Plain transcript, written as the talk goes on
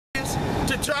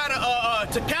try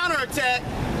to counterattack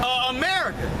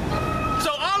America.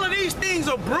 So all of these things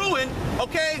are brewing,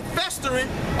 okay, festering,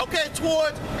 okay,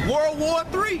 towards World War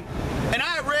III. And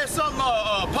I read some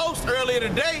post earlier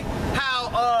today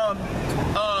how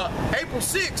April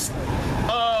 6th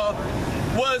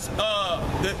was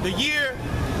the year,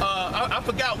 I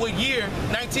forgot what year,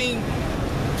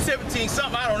 1917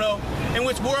 something, I don't know, in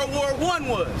which World War I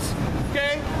was,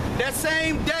 okay? That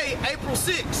same day, April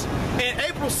 6th. And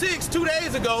April 6th, 2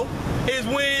 days ago, is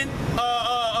when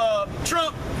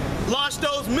Trump launched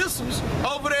those missiles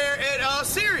over there at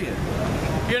Syria,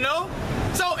 you know?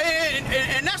 So,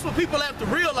 and that's what people have to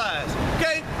realize,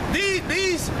 okay?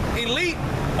 These elite,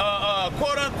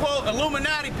 quote-unquote,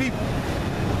 Illuminati people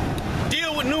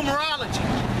deal with numerology,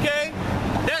 okay?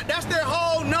 That's their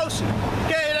whole notion,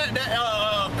 okay?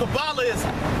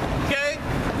 Kabbalism, okay?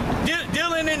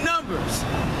 Dealing in numbers,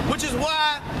 which is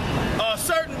why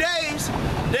certain days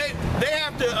they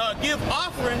have to give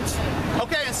offerings,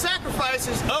 okay, and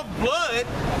sacrifices of blood,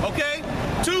 okay,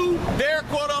 to their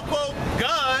quote-unquote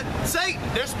God, Satan,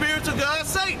 their spiritual God,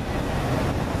 Satan.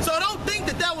 So don't think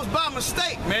that was by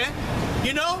mistake, man.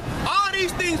 You know, all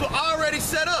these things were already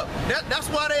set up. That's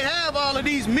why they have all of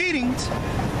these meetings,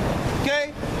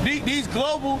 okay, these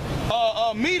global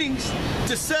meetings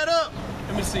to set up.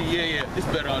 Let me see, yeah, it's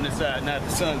better on this side, now the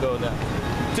sun goes down.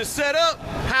 To set up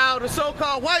how the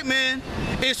so-called white man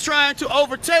is trying to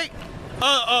overtake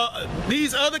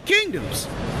these other kingdoms.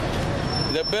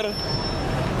 Is that better?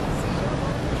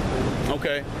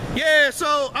 Okay. Yeah,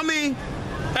 so, I mean,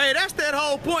 hey, that's that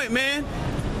whole point, man.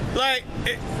 Like,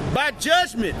 by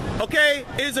judgment, okay,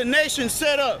 is a nation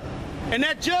set up. And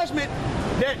that judgment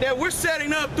that we're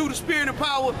setting up through the spirit and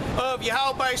power of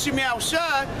Yahweh Shemi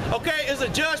Shai, okay, is a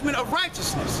judgment of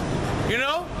righteousness, you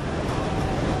know?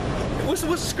 What's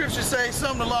the scripture say?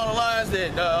 Something along the lines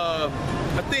that I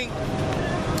think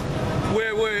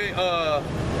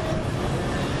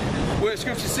where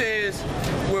scripture says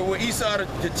where Esau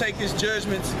to take his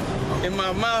judgments in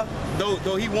my mouth,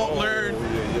 though he won't learn,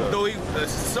 though he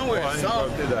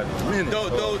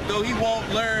though he won't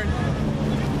learn.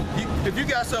 If you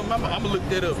got something, I'm gonna look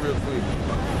that up real quick.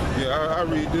 Yeah, I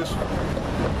read this.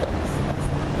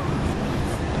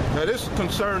 Now this is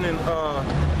concerning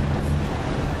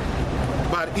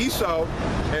about Esau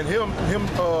and him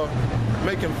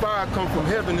making fire come from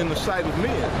heaven in the sight of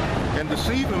men and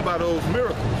deceiving by those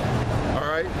miracles. All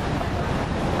right.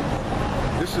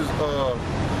 This is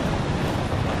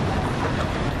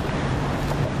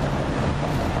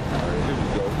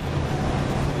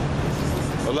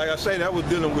like I say, that was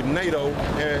dealing with NATO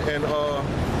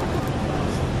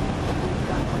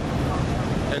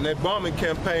and that bombing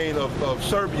campaign of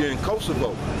Serbia and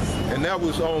Kosovo. And that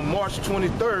was on March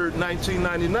 23rd,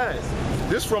 1999.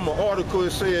 This from an article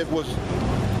it said was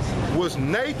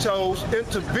NATO's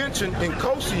intervention in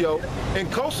Kosovo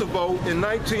in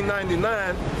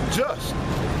 1999 just?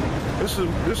 This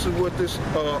is what this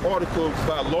article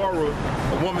by Laura,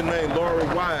 a woman named Laura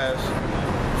Wise,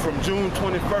 from June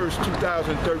 21st,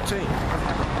 2013.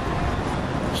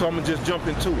 So I'm gonna just jump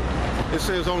into it. It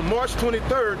says on March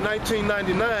 23rd,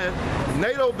 1999,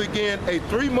 NATO began a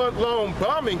 3-month-long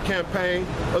bombing campaign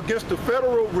against the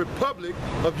Federal Republic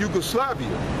of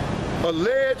Yugoslavia,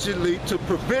 allegedly to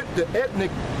prevent the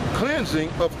ethnic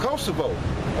cleansing of Kosovo,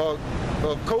 of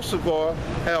Kosovar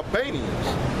Albanians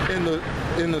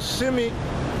in the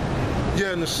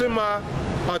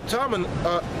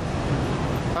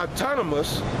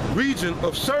semi-autonomous region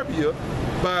of Serbia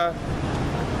by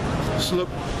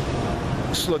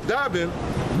Slobodan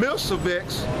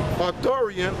Milošević's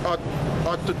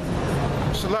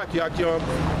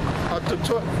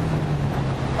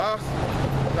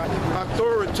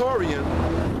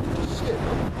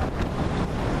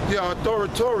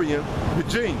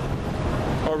authoritarian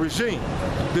regime.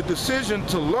 The decision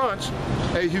to launch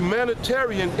a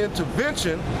humanitarian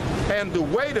intervention and the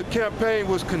way the campaign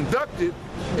was conducted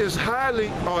is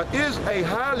a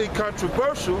highly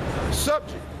controversial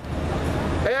subject,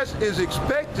 as is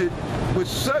expected with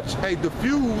such a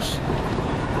diffuse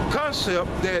concept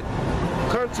that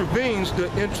contravenes the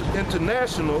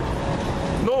international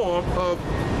norm of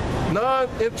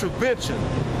non-intervention.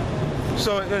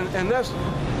 So, and that's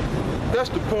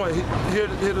the point. Here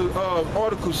the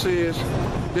article says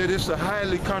that it's a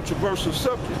highly controversial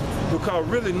subject because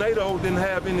really NATO didn't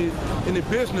have any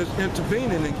business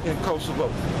intervening in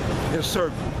Kosovo, in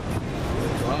Serbia.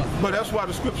 But that's why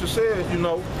the scripture says, you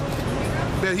know,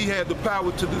 that he had the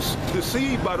power to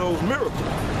deceive by those miracles.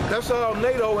 That's all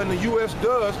NATO and the U.S.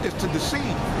 does, is to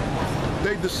deceive.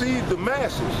 They deceive the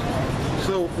masses.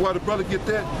 So while the brother get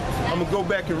that, I'm gonna go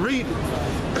back and read it.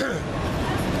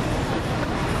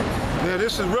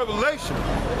 this is Revelation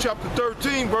chapter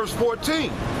 13, verse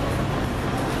 14.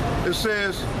 It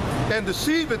says, and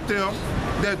deceiveth them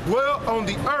that dwell on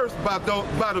the earth by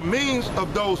the means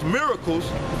of those miracles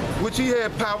which he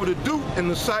had power to do in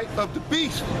the sight of the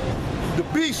beast. The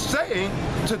beast saying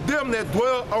to them that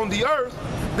dwell on the earth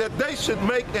that they should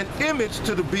make an image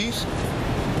to the beast,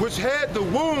 which had the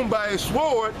wound by a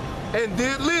sword and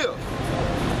did live.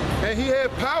 And he had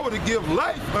power to give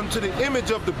life unto the image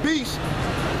of the beast,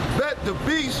 that the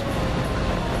beast,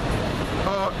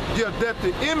 that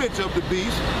the image of the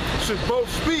beast should both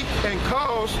speak and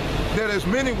cause that as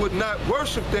many would not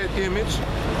worship that image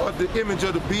or the image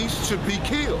of the beast should be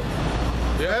killed.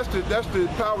 Yeah. That's the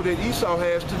power that Esau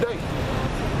has today.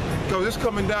 Because it's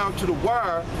coming down to the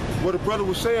wire, what the brother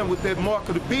was saying with that mark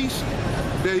of the beast,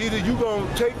 that either you're gonna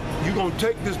take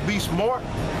this beast mark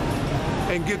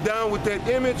and get down with that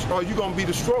image, or you're gonna be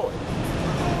destroyed.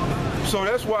 So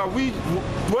that's why we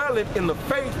dwelling in the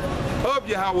faith of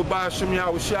Yahweh Ba'ashem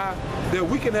Yahushua, that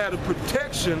we can have the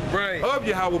protection of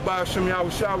Yahweh Ba'ashem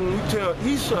Yahushua when we tell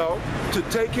Esau to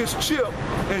take his chip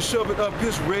and shove it up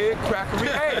his red crackery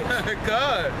ass.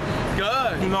 God.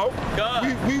 You know? God.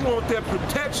 We want that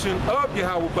protection of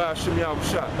Yahweh Ba'ashem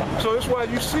Yahushua. So that's why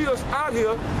you see us out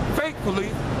here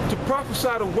faithfully to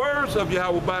prophesy the words of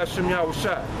Yahweh Ba'ashem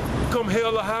Yahushua, come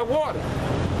hell or high water.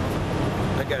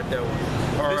 I got that one.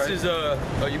 All this is,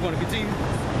 you want to continue?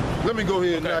 Let me go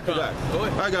ahead and knock it out. Go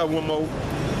ahead. I got one more.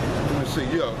 Let me see,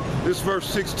 this is verse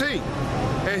 16.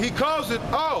 And he calls it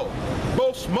all,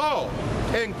 both small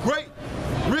and great,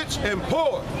 rich and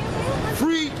poor,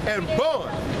 free and bond,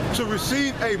 to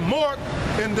receive a mark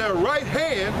in their right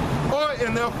hand or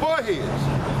in their foreheads.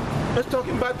 Let's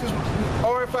talking about this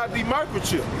RFID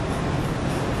microchip.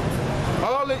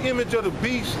 All the image of the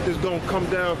beast is going to come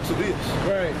down to this.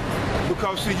 Right.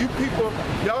 Because see, you people,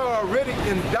 y'all are already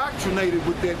indoctrinated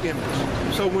with that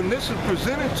image. So when this is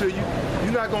presented to you,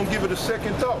 you're not going to give it a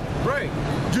second thought. Right.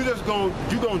 You're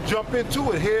going to jump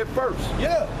into it head first.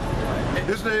 Yeah.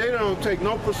 They don't take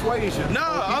no persuasion. No,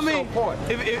 I mean,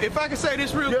 if I can say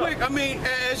this real quick, I mean,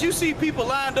 as you see people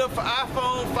lined up for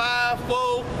iPhone 5,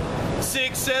 4,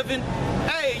 6, 7,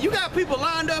 hey, you got people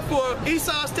lined up for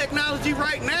Esau's technology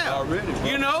right now. Already, bro.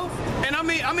 You know? And I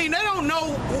mean, they don't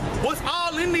know what's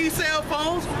all in these cell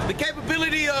phones, the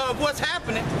capability of what's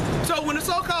happening. So when the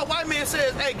so-called white man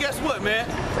says, hey, guess what, man?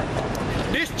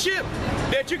 This chip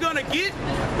that you're gonna get,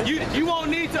 you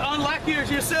won't need to unlock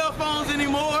your cell phones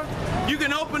anymore. You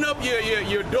can open up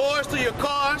your doors to your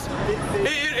cars.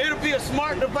 It'll be a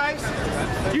smart device.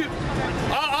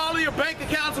 All of your bank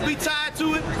accounts will be tied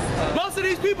to it. Most of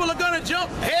these people are gonna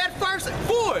jump head first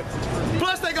for it.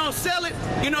 Plus they're gonna sell it,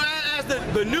 you know, as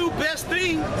the new best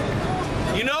thing.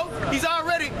 You know, he's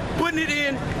already putting it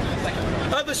in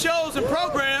other shows and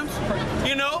programs,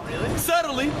 you know,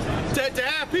 subtly to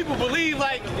have people believe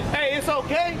like, hey, it's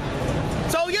okay.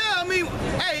 So yeah, I mean,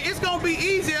 hey, it's gonna be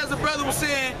easy, as the brother was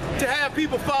saying, to have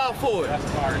people fall for it.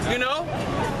 You know?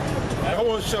 I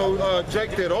want to show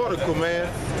Jake that article, man.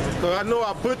 Cause I know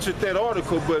I butchered that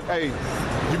article, but hey,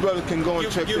 you brothers can go and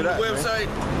check it out. Give the website.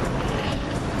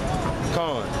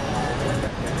 Con.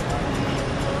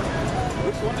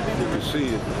 You can see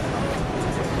it.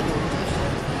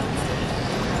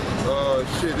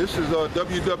 This is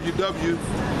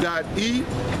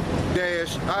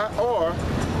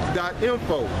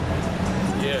www.e-ir.info.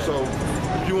 Yeah. So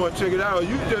if you want to check it out,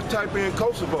 you can just type in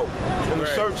Kosovo in the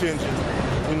search engine.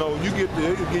 You know, you get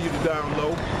there, it'll give you the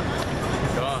download.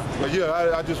 But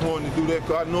yeah, I just wanted to do that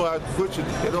because I know I butchered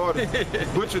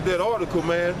that article,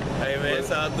 man. Hey man,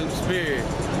 it's all through the spirit.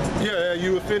 Yeah,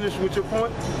 you were finished with your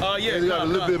point? Yeah, you got a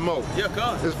little bit more. Yeah,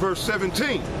 come on. It's verse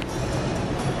 17.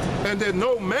 And that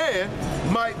no man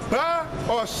might buy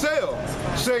or sell,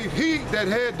 save he that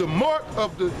had the mark or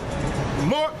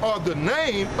the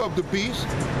name of the beast,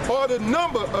 or the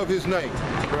number of his name.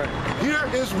 Right. Here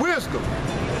is wisdom.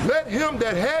 Let him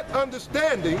that hath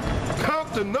understanding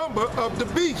count the number of the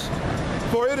beast,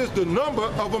 for it is the number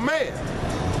of a man,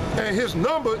 and his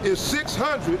number is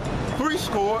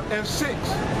 666.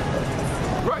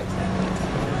 Right.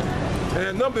 And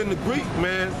that number in the Greek,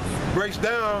 man, breaks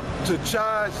down to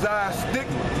chi xi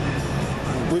stigma,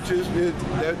 which is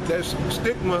that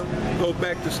stigma goes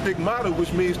back to stigmata,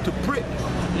 which means to prick.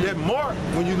 That mark,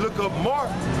 when you look up mark,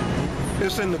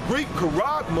 it's in the Greek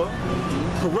charagma.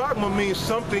 Charagma means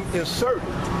something inserted.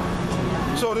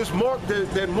 So this mark,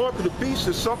 that mark of the beast,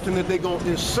 is something that they're gonna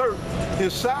insert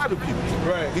inside of you,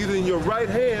 right? Either in your right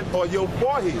hand or your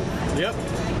forehead. Yep.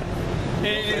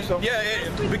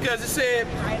 Because it said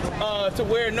to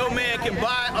where no man can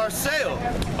buy or sell.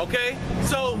 Okay,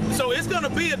 so it's going to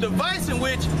be a device in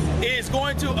which it's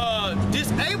going to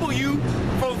disable you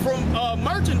from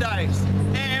merchandise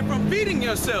and from feeding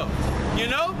yourself. You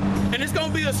know, and it's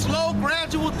gonna be a slow,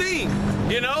 gradual thing,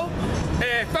 you know.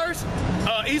 At first,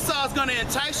 Esau's gonna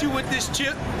entice you with this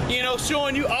chip, you know,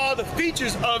 showing you all the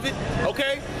features of it,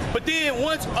 okay? But then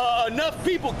once enough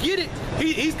people get it,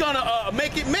 he's gonna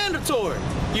make it mandatory,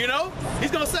 you know? He's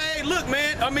gonna say, hey, look,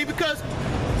 man, I mean, because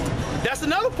that's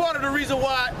another part of the reason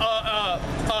why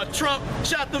Trump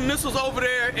shot the missiles over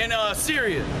there in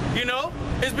Syria, you know?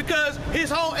 It's because his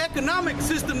whole economic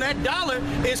system, that dollar,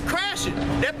 is crashing.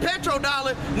 That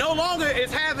petrodollar no longer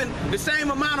is having the same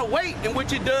amount of weight in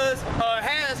which it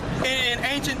has in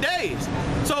ancient days.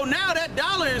 So now that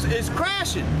dollar is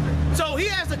crashing. So he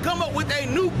has to come up with a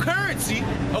new currency,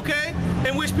 okay,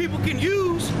 in which people can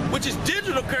use, which is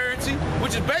digital currency,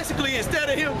 which is basically instead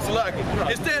of him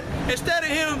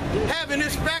having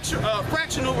this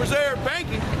fractional reserve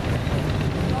banking,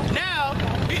 now,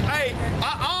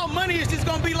 all money is just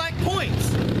gonna be like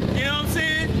points. You know what I'm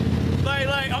saying?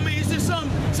 Like I mean, it's just some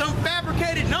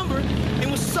fabricated number in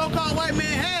which the so-called white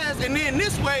man has, and then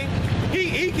this way,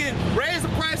 he can raise the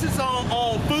prices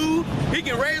on food, he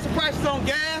can raise the prices on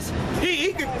gas,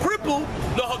 he can cripple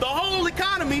the whole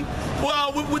economy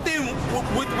within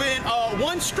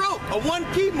one stroke or one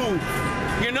key move,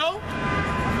 you know?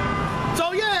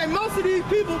 So yeah, most of these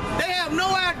people, they have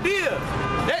no idea.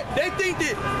 They think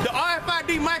that the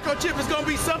RFID microchip is going to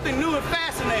be something new and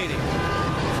fascinating.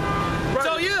 Right.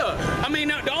 So yeah, I mean,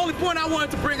 the only point I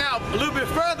wanted to bring out a little bit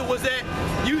further was that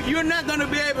you're not going to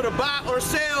be able to buy or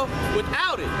sell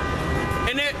without it.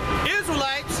 And that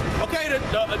Israelites, okay,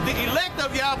 the elect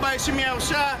of Yahweh Shem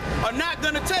Yahushua are not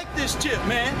going to take this chip,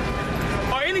 man,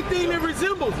 or anything that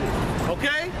resembles it,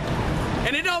 okay?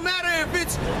 And it don't matter if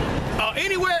it's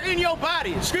anywhere in your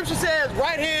body. Scripture says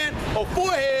right hand or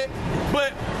forehead,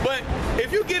 but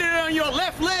if you get it on your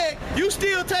left leg, you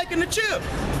still taking the chip.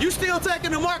 You still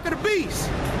taking the mark of the beast.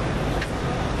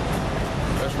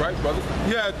 That's right, brother.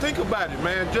 Yeah, think about it,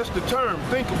 man. Just the term,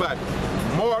 think about it.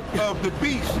 Mark of the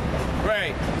beast.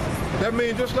 Right. That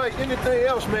means just like anything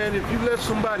else, man, if you let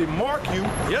somebody mark you,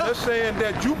 that's saying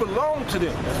that you belong to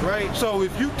them. That's right. So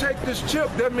if you take this chip,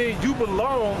 that means you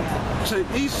belong to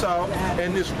Esau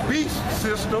and this beast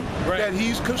system that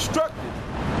he's constructed.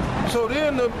 So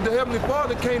then the Heavenly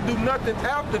Father can't do nothing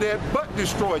after that but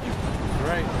destroy you.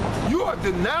 Right. You are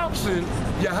denouncing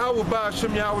Yahweh by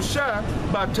Shem Yahushua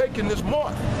by taking this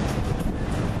mark.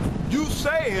 You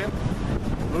saying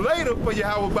later for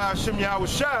Yahweh by Shem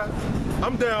Yahushua,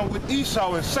 I'm down with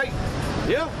Esau and Satan.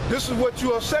 Yeah. This is what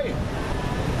you are saying.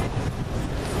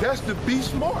 That's the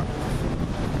beast mark.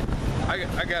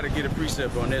 I got to get a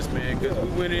precept on this, man, because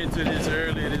we went into this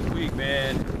earlier this week,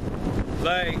 man.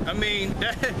 Like, I mean,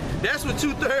 that's what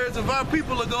 2/3 of our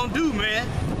people are going to do, man.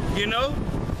 You know?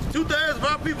 2/3 of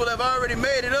our people have already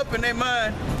made it up in their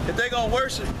mind that they're going to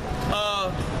worship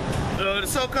the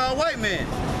so-called white man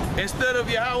instead of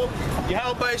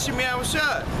Yahweh Shem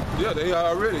Yahushua. Yeah, they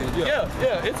already. Yeah,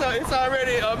 it's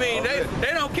already. I mean,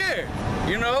 they don't care.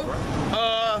 You know.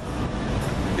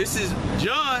 This is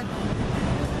John,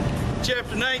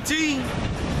 chapter 19,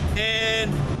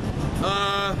 and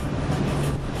I'm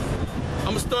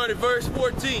gonna start at verse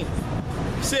 14.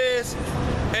 It says,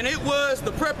 "And it was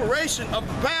the preparation of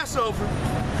the Passover,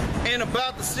 and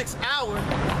about the 6th hour,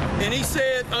 and he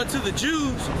said unto the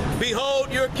Jews,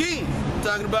 Behold your king."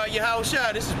 Talking about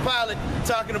Yahushua. This is Pilate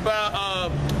talking about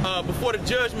before the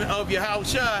judgment of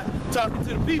Yahushua, talking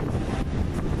to the people.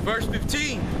 Verse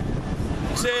 15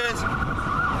 says,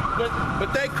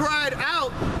 but they cried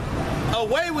out,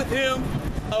 "Away with him,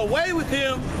 away with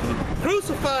him,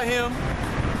 crucify him."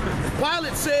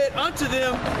 Pilate said unto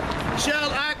them,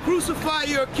 "Shall I crucify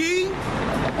your king?"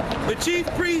 The chief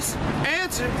priests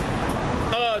answered,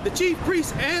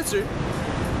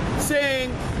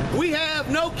 saying, "We have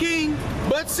no king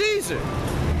but Caesar."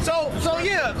 So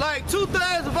yeah, like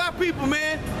 2/3 of our people,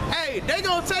 man, hey, they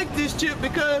gonna take this chip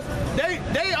because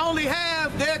they only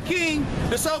have their king,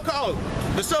 the so-called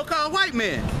white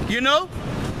man, you know?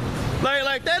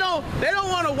 Like they don't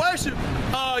want to worship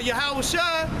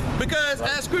Yahushua because,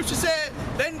 as Scripture said,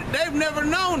 they've never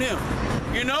known him,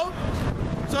 you know?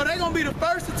 So they're gonna be the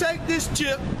first to take this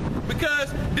chip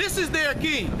because this is their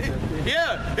king.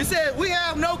 Yeah, it says we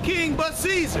have no king but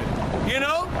Caesar, you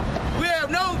know? We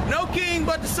have no king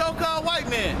but the so-called white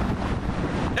man.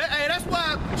 Hey, that's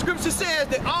why Scripture says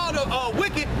that all the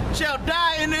wicked shall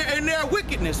die in their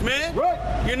wickedness, man. Right.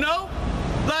 You know?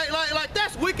 Like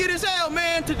that's wicked as hell,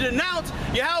 man, to denounce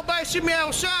Yahweh Shem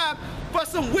Yahushua for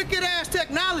some wicked ass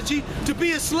technology to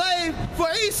be a slave for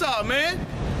Esau, man.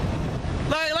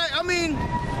 Like, I mean,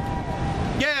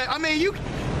 yeah, I mean,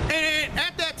 and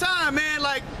at that time, man,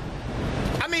 like,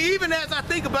 I mean, even as I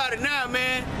think about it now,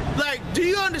 man, like, do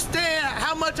you understand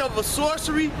how much of a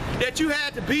sorcery that you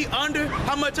had to be under,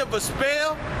 how much of a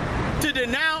spell to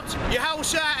denounce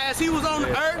Yahushua as he was on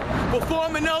the earth,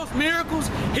 performing those miracles,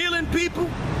 healing people,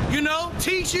 you know,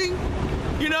 teaching,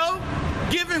 you know,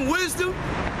 giving wisdom?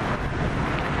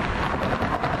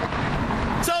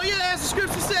 So yeah, as the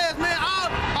scripture says, man, all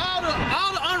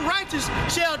the unrighteous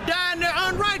shall die in their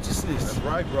unrighteousness. That's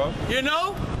right, bro. You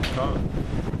know?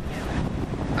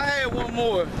 I had one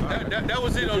more. That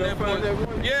was it on that point.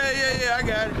 Yeah, I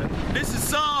got it. This is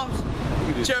Psalms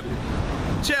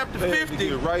chapter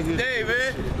 50. Right here. Hey,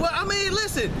 man. Well, I mean,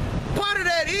 listen, part of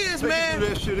that is, man. They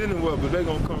can do that shit anywhere, but they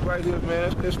gonna come right here, man.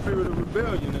 That's that spirit of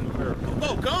rebellion in America.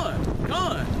 Oh, gone.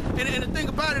 And the thing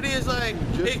about it is, like,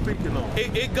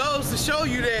 it goes to show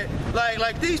you that,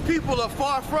 like these people are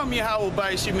far from Yahweh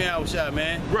by Shemyahushua,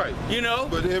 man. Right. You know?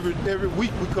 But every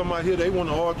week we come out here, they want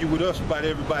to argue with us about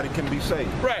everybody can be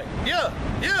saved. Right. Yeah.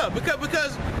 Because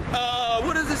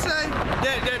what does it say?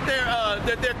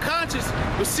 That their conscience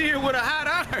was seared with a hot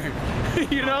iron.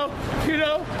 you know.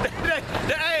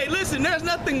 Hey, listen, there's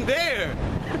nothing there.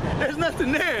 There's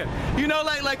nothing there. You know,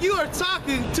 like you are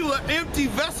talking to an empty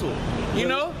vessel, you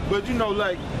know? But you know,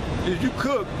 like, if you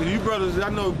cook, you brothers, I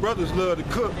know brothers love to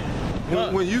cook.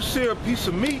 When you sear a piece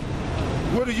of meat,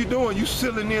 what are you doing? You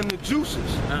sealing in the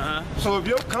juices. So if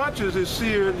your conscience is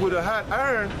seared with a hot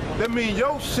iron, that means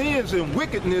your sins and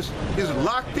wickedness is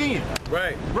locked in.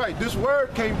 Right. Right. This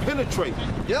word can't penetrate.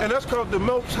 Yep. And that's because the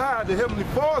Most High, the Heavenly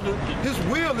Father, His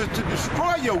will is to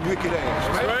destroy your wicked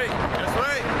ass. Right? That's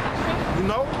right. You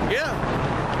know? Yeah.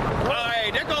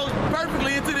 Hey, that goes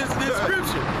perfectly into this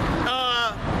scripture.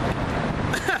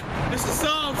 This is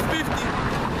Psalms 50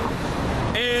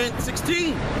 and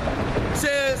 16. It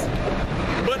says,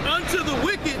 but unto the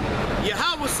wicked,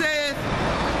 Yahweh saith,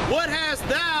 what hast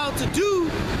thou to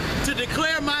do to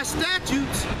declare my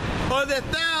statutes, or that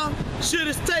thou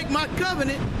shouldest take my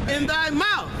covenant in thy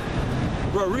mouth?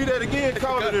 Bro, read that again.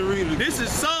 Call it and read it again. This is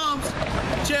Psalms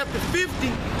chapter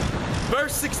 50,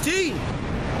 verse 16.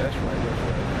 That's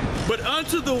right. But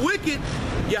unto the wicked,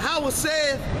 Yahweh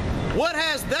saith, what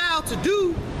hast thou to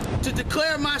do to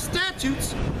declare my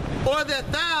statutes, or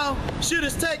that thou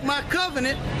shouldest take my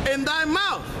covenant in thy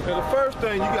mouth? Now, the first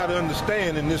thing you got to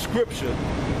understand in this scripture,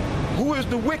 who is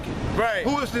the wicked? Right.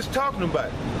 Who is this talking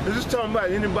about? Is this talking about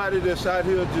anybody that's out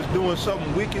here just doing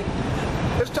something wicked?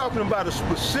 It's talking about a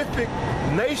specific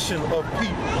nation of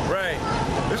people. Right.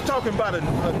 It's talking about a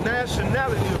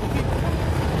nationality of people.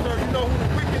 You know who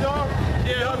the wicked are?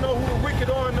 Yeah. Y'all know who the wicked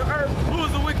are in the earth? Who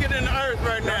is the wicked in the earth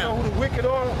right now? Y'all know who the wicked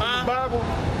are in the Bible?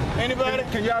 Anybody?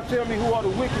 Can y'all tell me who are the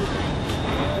wicked?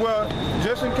 Well,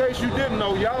 just in case you didn't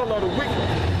know, y'all are the wicked.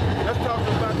 That's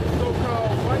talking about the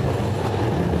so-called white people.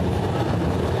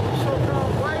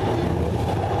 So-called white people,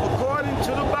 according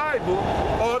to the Bible,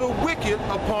 are the wicked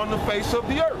upon the face of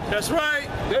the earth. That's right.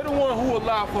 They're the ones who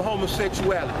allow for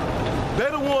homosexuality.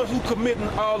 They're the ones who committing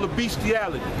all the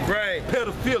bestiality, right,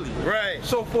 pedophilia, right,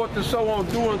 so forth and so on,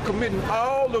 committing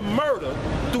all the murder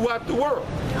throughout the world.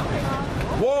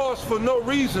 Wars for no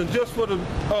reason, just for the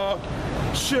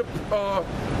ship,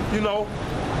 you know,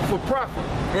 for profit.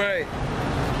 Right.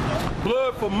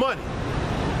 Blood for money.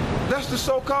 That's the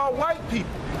so-called white people.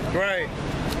 Right.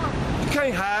 You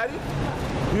can't hide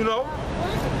it, you know.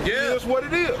 Yeah. It is what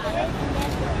it is.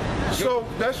 So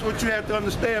that's what you have to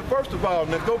understand first of all.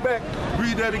 Now go back,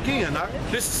 read that again.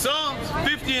 This is Psalms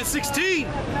 50 and 16.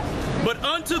 But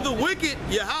unto the wicked,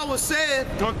 Yahweh said,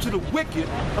 unto the wicked,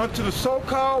 unto the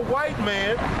so-called white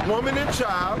man, woman, and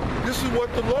child, this is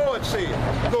what the Lord said.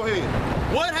 Go ahead.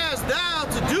 What hast thou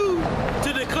to do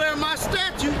to declare my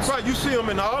statutes? Right, you see them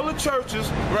in all the churches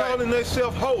calling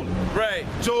themselves holy. Right.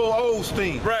 Joel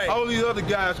Osteen. Right. All these other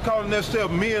guys calling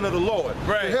themselves men of the Lord.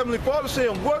 Right. The Heavenly Father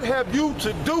saying, what have you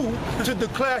to do to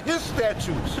declare His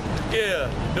statutes? Yeah,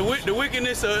 the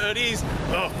wickedness of these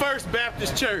First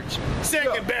Baptist Church,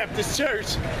 Second Baptist Church,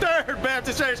 Third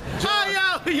Baptist Church. John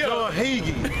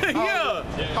Hagee. Yeah.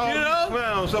 All you these know?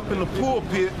 clowns up in the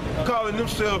pulpit calling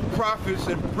themselves prophets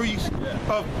and priests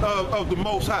of the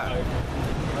Most High.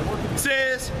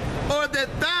 Says, or that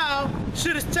thou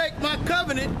shouldest take my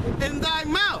covenant in thy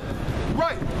mouth.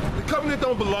 Right. The covenant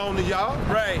don't belong to y'all.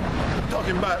 Right. I'm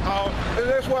talking about all, and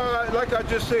that's why, like I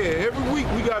just said, every week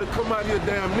we got to come out here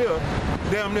damn near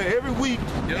every week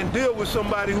and deal with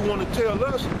somebody who want to tell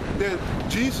us that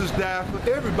Jesus died for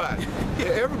everybody.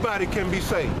 That everybody can be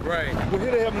saved. Right. But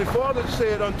here the Heavenly Father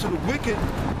said unto the wicked,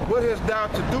 what hast thou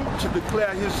to do to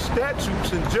declare his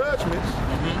statutes and judgments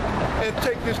and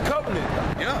take this covenant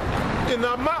in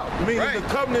our mouth? Meaning the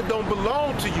covenant don't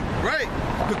belong to you. Right.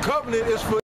 The covenant is for